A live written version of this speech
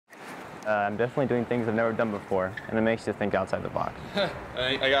I'm definitely doing things I've never done before, and it makes you think outside the box.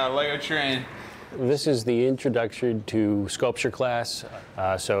 I got a Lego train. This is the introduction to sculpture class,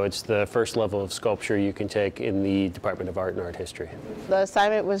 so it's the first level of sculpture you can take in the Department of Art and Art History. The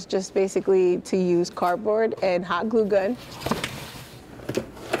assignment was just basically to use cardboard and hot glue gun.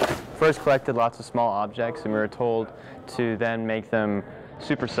 First collected lots of small objects, and we were told to then make them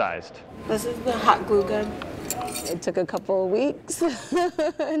supersized. This is the hot glue gun. It took a couple of weeks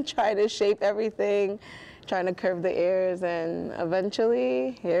and trying to shape everything, trying to curve the ears, and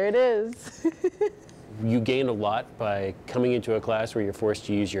eventually, here it is. You gain a lot by coming into a class where you're forced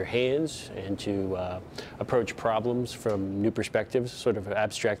to use your hands and to approach problems from new perspectives, sort of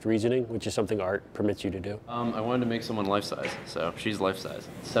abstract reasoning, which is something art permits you to do. I wanted to make someone life-size, so she's life-size,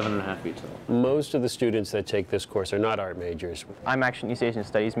 7.5 feet tall. Most of the students that take this course are not art majors. I'm actually an East Asian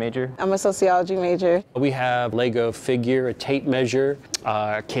Studies major. I'm a sociology major. We have Lego figure, a tape measure,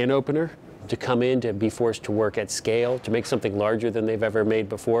 a can opener, to come in, to be forced to work at scale, to make something larger than they've ever made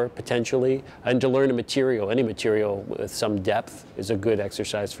before, potentially, and to learn a material. Any material with some depth is a good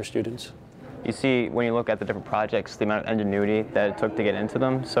exercise for students. You see, when you look at the different projects, the amount of ingenuity that it took to get into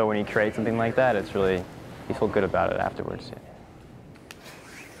them, so when you create something like that, it's really, you feel good about it afterwards.